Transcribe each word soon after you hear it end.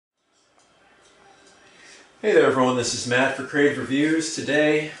Hey there everyone, this is Matt for Creative Reviews.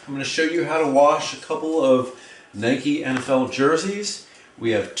 Today I'm going to show you how to wash a couple of Nike NFL jerseys.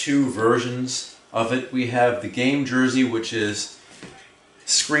 We have two versions of it. We have the game jersey, which is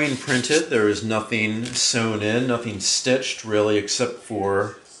screen printed. There is nothing sewn in, nothing stitched really, except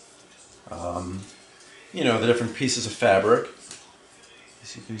for the different pieces of fabric.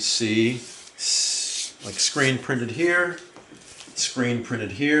 As you can see, like screen printed here, screen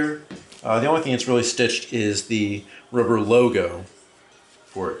printed here. The only thing that's really stitched is the rubber logo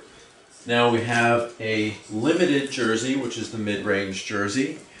for it. Now we have a limited jersey, which is the mid-range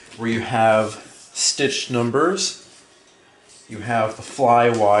jersey, where you have stitched numbers. You have the fly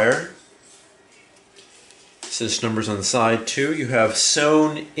wire, stitched numbers on the side too. You have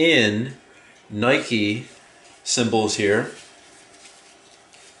sewn in Nike symbols here.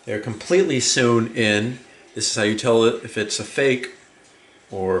 They're completely sewn in. This is how you tell it if it's a fake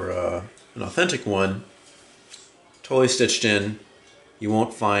or an authentic one. Totally stitched in. You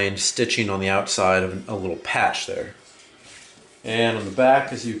won't find stitching on the outside of a little patch there. And on the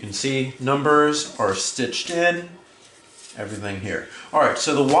back, as you can see, numbers are stitched in. Everything here. Alright,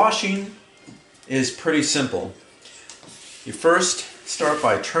 so the washing is pretty simple. You first start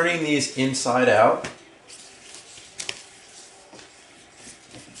by turning these inside out.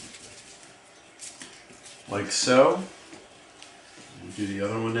 Like so. We'll do the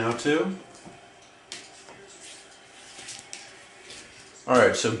other one now too.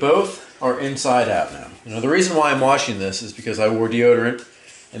 Alright, so both are inside out now. The reason why I'm washing this is because I wore deodorant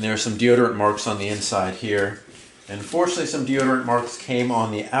and there are some deodorant marks on the inside here. And fortunately some deodorant marks came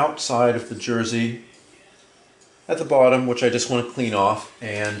on the outside of the jersey at the bottom, which I just want to clean off,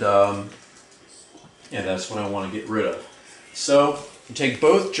 and yeah, that's what I want to get rid of. So you take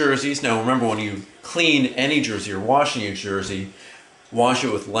both jerseys. Now remember, when you clean any jersey or washing a jersey, wash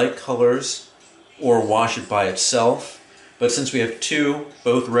it with light colors or wash it by itself. But since we have two,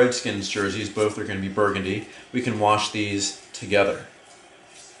 both Redskins jerseys, both are going to be burgundy, we can wash these together.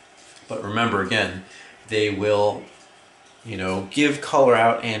 But remember, again, they will, give color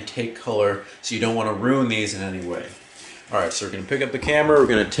out and take color, so you don't want to ruin these in any way. Alright, so we're going to pick up the camera, we're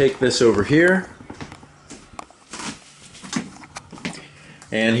going to take this over here.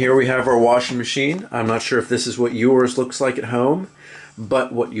 And here we have our washing machine. I'm not sure if this is what yours looks like at home,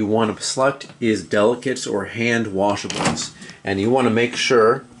 but what you want to select is delicates or hand washables. And you want to make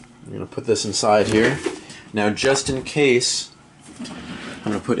sure, I'm going to put this inside here. Now just in case,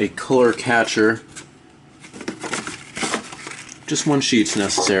 I'm going to put a color catcher. Just one sheet's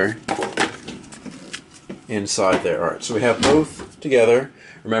necessary inside there. Alright, so we have both together.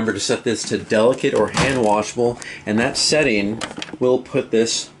 Remember to set this to delicate or hand washable, and that setting will put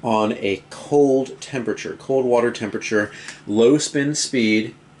this on a cold temperature, cold water temperature, low spin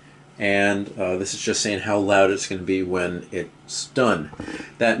speed, and this is just saying how loud it's going to be when it's done.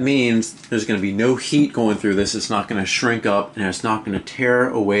 That means there's going to be no heat going through this. It's not going to shrink up, and it's not going to tear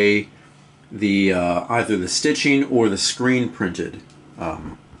away the either the stitching or the screen printed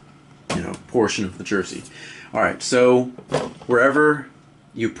portion of the jersey. Alright, so wherever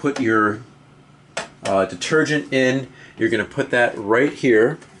you put your detergent in, you're going to put that right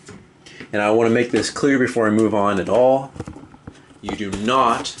here. And I want to make this clear before I move on at all. You do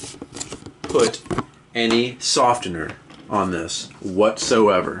not put any softener on this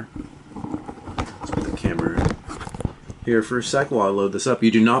whatsoever. Let's put the camera here for a sec while I load this up.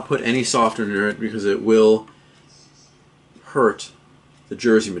 You do not put any softener in it because it will hurt the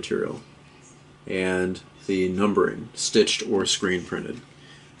jersey material and the numbering, stitched or screen printed.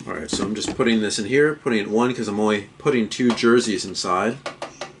 Alright, so I'm just putting this in here, putting it one because I'm only putting two jerseys inside.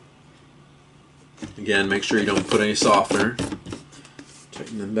 Again, make sure you don't put any softener.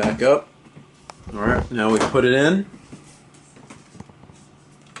 Tighten them back up. Alright, now we put it in.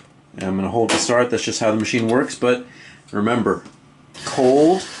 And I'm going to hold to start, that's just how the machine works, but remember,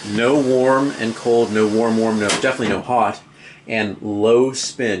 cold, no warm, and cold, no warm, warm, no, definitely no hot, and low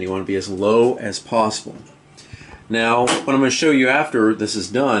spin. You want to be as low as possible. Now, what I'm going to show you after this is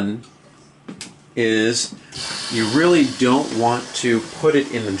done is you really don't want to put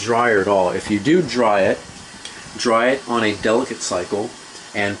it in the dryer at all. If you do dry it on a delicate cycle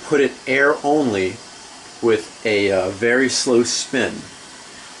and put it air only with a very slow spin.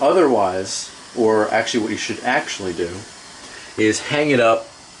 Otherwise, or actually what you should actually do, is hang it up,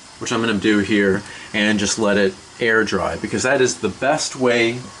 which I'm going to do here, and just let it air dry, because that is the best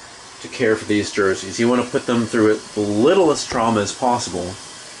way to care for these jerseys. You want to put them through the littlest trauma as possible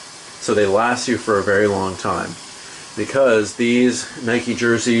so they last you for a very long time, because these Nike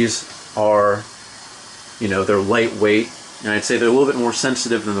jerseys are, they're lightweight, and I'd say they're a little bit more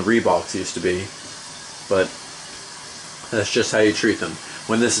sensitive than the Reeboks used to be. but that's just how you treat them.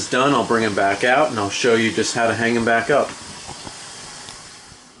 When this is done, I'll bring them back out and I'll show you just how to hang them back up.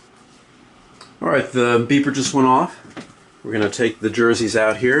 Alright, the beeper just went off. We're going to take the jerseys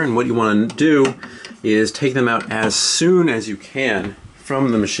out here, and what you want to do is take them out as soon as you can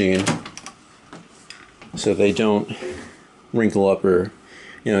from the machine so they don't wrinkle up or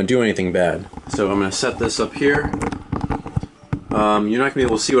do anything bad. So I'm going to set this up here. You're not going to be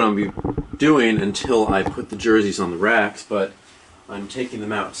able to see what I'm doing until I put the jerseys on the racks, but I'm taking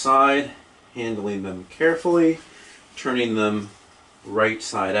them outside, handling them carefully, turning them right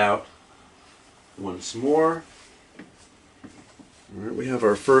side out once more. Alright, we have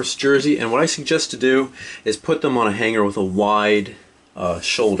our first jersey, and what I suggest to do is put them on a hanger with a wide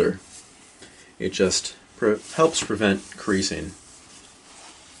shoulder. It just helps prevent creasing,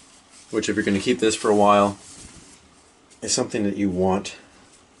 which, if you're going to keep this for a while, is something that you want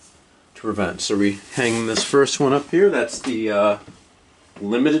to prevent. So we hang this first one up here. That's the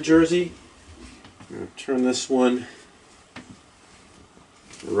limited jersey. I'm going to turn this one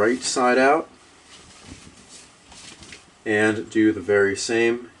right side out and do the very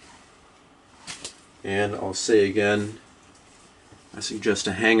same. And I'll say again, I suggest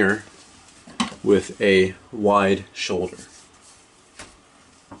a hanger with a wide shoulder.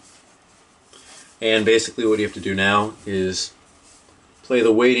 And basically what you have to do now is play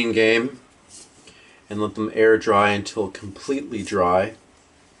the waiting game and let them air dry until completely dry.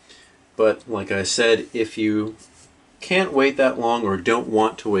 But like I said, if you can't wait that long or don't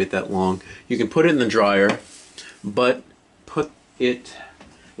want to wait that long, you can put it in the dryer, but put it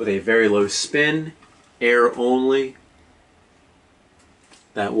with a very low spin, air only.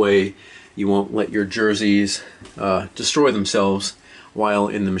 That way you won't let your jerseys destroy themselves while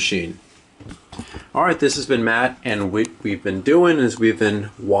in the machine. Alright, this has been Matt, and what we've been doing is we've been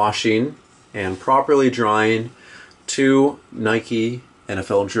washing and properly drying two Nike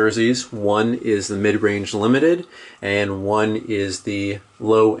NFL jerseys. One is the mid-range limited, and one is the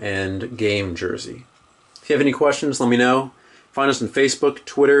low-end game jersey. If you have any questions, let me know. Find us on Facebook,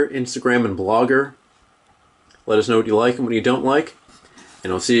 Twitter, Instagram, and Blogger. Let us know what you like and what you don't like,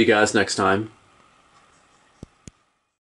 and I'll see you guys next time.